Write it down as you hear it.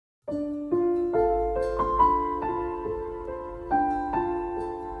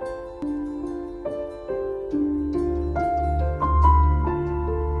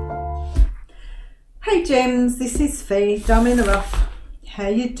Hey gems, this is Fee, Dumb in the Rough. How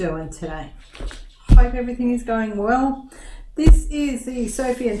you doing today? Hope everything is going well. This is the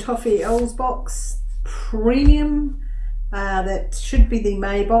Sophie and Toffee Elves box premium. That should be the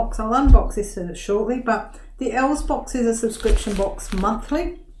May box. I'll unbox this shortly, but the Elves box is a subscription box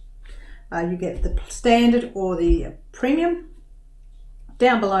monthly. You get the standard or the premium.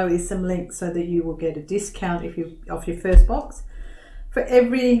 Down below is some links so that you will get a discount off your first box. For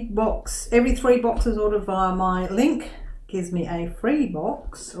every 3 boxes ordered via my link gives me a free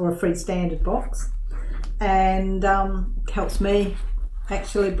box or a free standard box, and helps me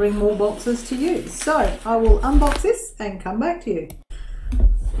actually bring more boxes to you. So I will unbox this and come back to you.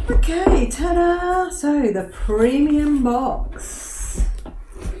 Okay, ta-da! So the premium box.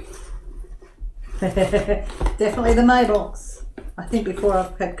 Definitely the May box. I think before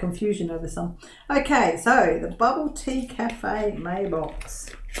I've had confusion over some. Okay, so the Bubble Tea Cafe May box.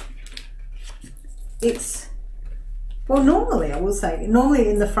 It's, well, normally I will say, normally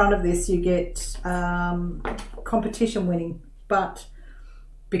in the front of this you get competition winning, but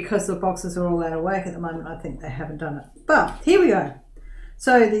because the boxes are all out of whack at the moment, I think they haven't done it. But here we go.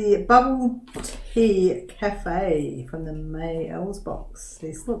 So the Bubble Tea Cafe from the May Elves box.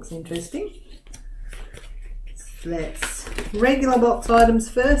 This looks interesting. Let's regular box items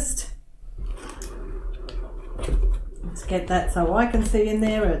first. Let's get that so I can see in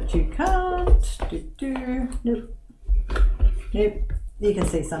there, but you can't. Nope. Nope. You can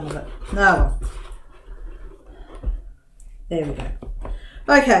see some of it. No. There we go.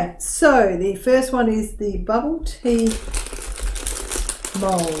 Okay, so the first one is the Bubble Tea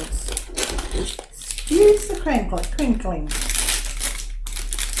molds. Excuse the crinkling.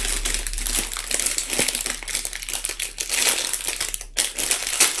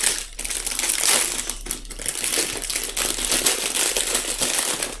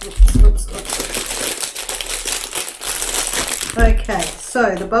 Okay,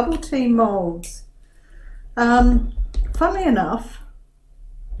 so the bubble tea molds. Funnily enough,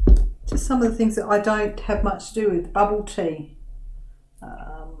 just some of the things that I don't have much to do with bubble tea.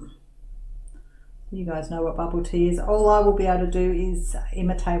 You guys know what bubble tea is. All I will be able to do is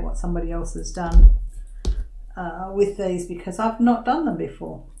imitate what somebody else has done with these, because I've not done them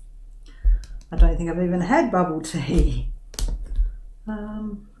before. I don't think I've even had bubble tea.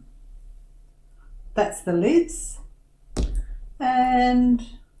 That's the lids. And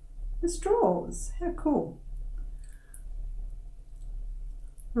the straws. How cool.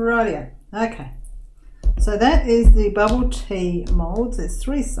 Rightio. Okay. So that is the bubble tea molds. There's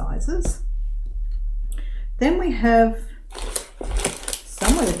 3 sizes. Then we have,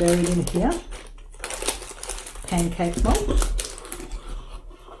 somewhere buried in here, pancake mold.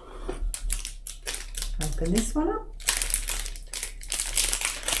 Open this one up.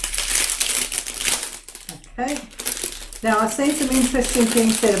 Okay. Now I've seen some interesting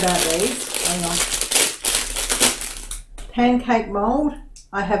things said about these. Hang on. Pancake mold.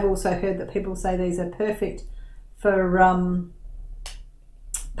 I have also heard that people say these are perfect for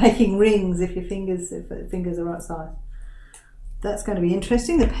making rings if the fingers are the right size. That's going to be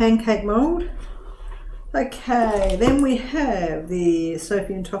interesting. The pancake mold. Okay, then we have the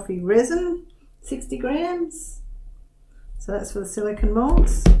Sophie and Toffee resin, 60 grams. So that's for the silicone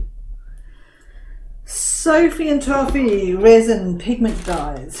molds. Sophie and Toffee resin pigment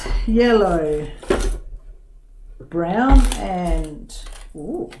dyes, yellow, brown, and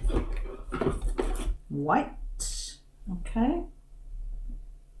white. Okay,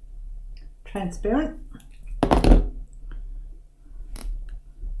 transparent.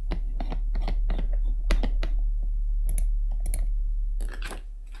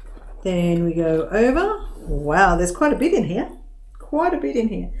 Then we go over. Wow, there's quite a bit in here. Quite a bit in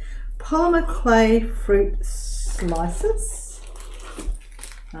here. Polymer clay fruit slices.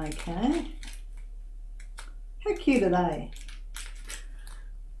 Okay. How cute are they?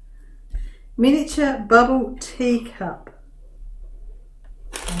 Miniature bubble teacup.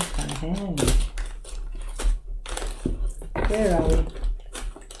 Okay. Where are we?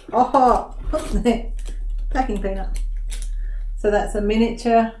 Oh, there. Packing peanut. So that's a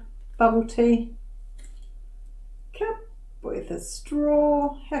miniature bubble tea cup with a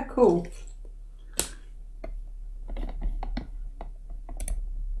straw. How cool.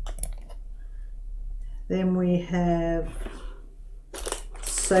 Then we have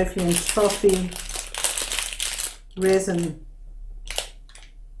Sophie and Toffee resin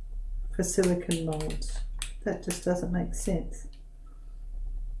for silicone molds. That just doesn't make sense.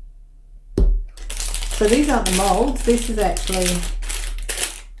 So these aren't the molds, this is actually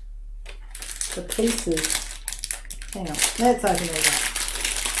the pieces. Hang on, let's open all that.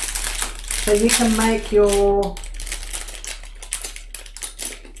 So So you can make all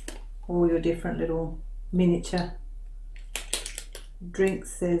your different little miniature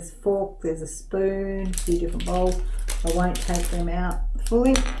drinks. There's fork, there's a spoon, a few different bowls. I won't take them out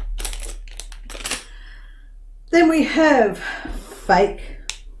fully. Then we have fake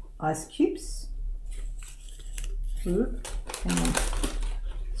ice cubes. Ooh, hang on.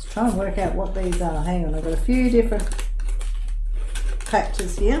 Let's try and work out what these are. Hang on, I've got a few different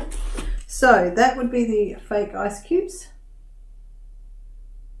patches here. So that would be the fake ice cubes.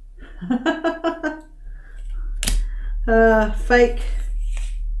 Fake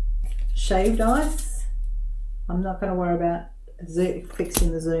shaved ice. I'm not going to worry about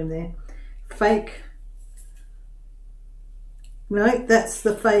fixing the zoom there. Fake, no, that's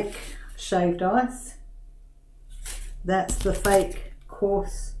the fake shaved ice. That's the fake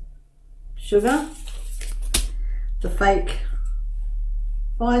coarse sugar, the fake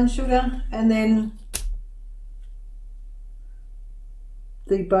fine sugar, and then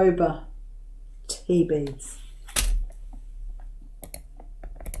the boba tea beads.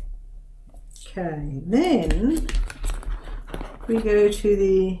 Okay, then we go to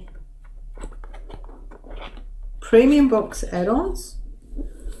the premium box add-ons.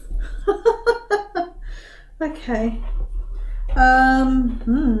 Okay, that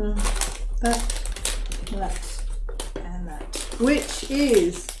and that, which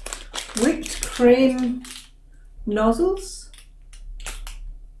is whipped cream nozzles,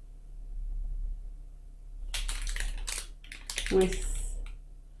 with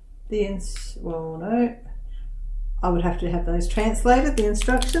the well, no, I would have to have those translated, the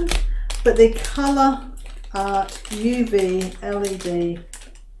instructions, but the colour art UV LED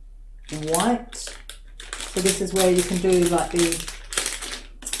white. So this is where you can do like the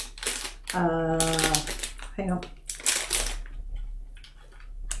hang on,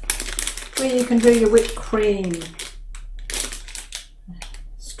 where you can do your whipped cream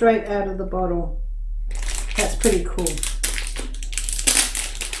straight out of the bottle. That's pretty cool.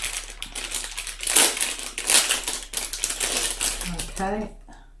 Okay,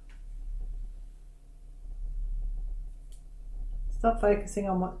 stop focusing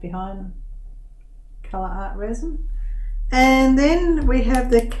on what's behind colour art resin. And then we have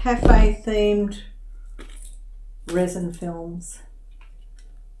the cafe themed resin films.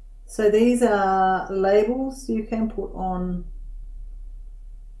 So these are labels you can put on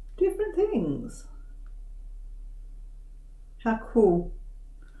different things. How cool.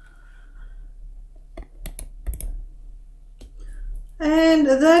 And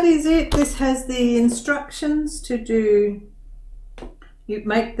that is it. This has the instructions to do, you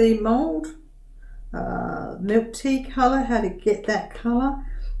make the mold, milk tea colour, how to get that colour,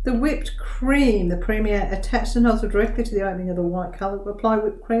 the whipped cream, the premier, attach the nozzle directly to the opening of the white colour, apply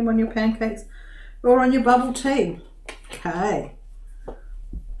whipped cream on your pancakes or on your bubble tea. Okay,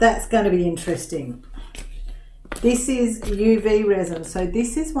 that's going to be interesting. This is UV resin, so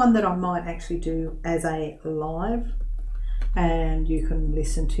this is one that I might actually do as a live, and you can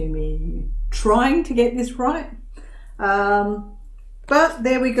listen to me trying to get this right. But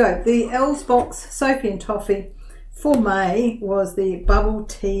there we go. The Elves box, Sophie and Toffee, for May was the Bubble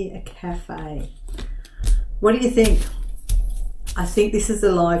Tea Cafe. What do you think? I think this is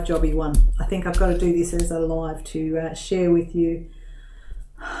a live jobby one. I think I've got to do this as a live to share with you.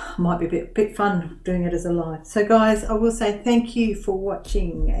 Might be a bit fun doing it as a live. So guys, I will say thank you for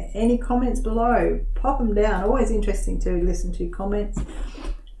watching. Any comments below, pop them down. Always interesting to listen to comments.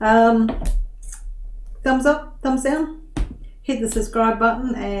 Thumbs up, thumbs down, hit the subscribe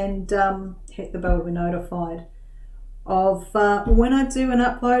button, and hit the bell to be notified of when I do an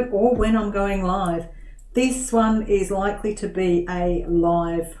upload or when I'm going live. This one is likely to be a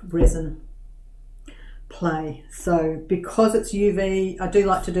live resin play, so because it's UV, I do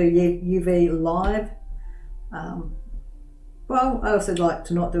like to do UV live. Well, I also like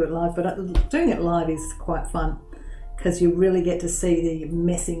to not do it live, but doing it live is quite fun because you really get to see the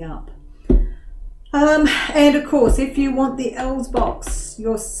messing up. And of course, if you want the Elves box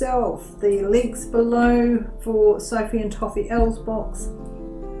yourself, the links below for Sophie and Toffee Elves box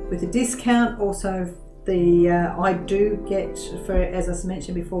with a discount. Also the I do get, for, as I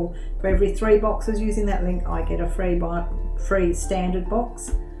mentioned before, for every 3 boxes using that link I get a free standard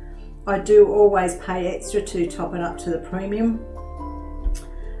box. I do always pay extra to top it up to the premium.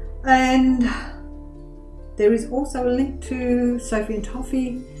 And there is also a link to Sophie and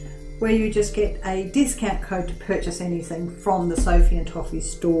Toffee where you just get a discount code to purchase anything from the Sophie and Toffee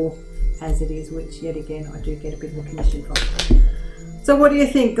store as it is, which yet again I do get a bit of a commission from. So what do you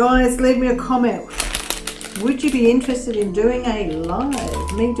think, guys? Leave me a comment. Would you be interested in doing a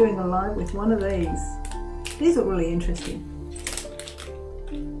live? Me doing a live with one of these. These are really interesting.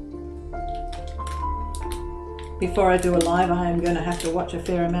 Before I do a live, I am going to have to watch a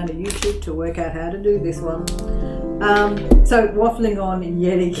fair amount of YouTube to work out how to do this one. So waffling on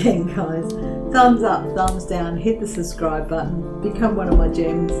yet again, guys. Thumbs up, thumbs down, hit the subscribe button, become one of my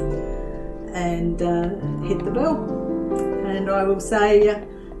gems, and hit the bell. And I will say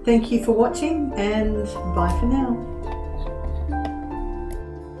thank you for watching, and bye for now.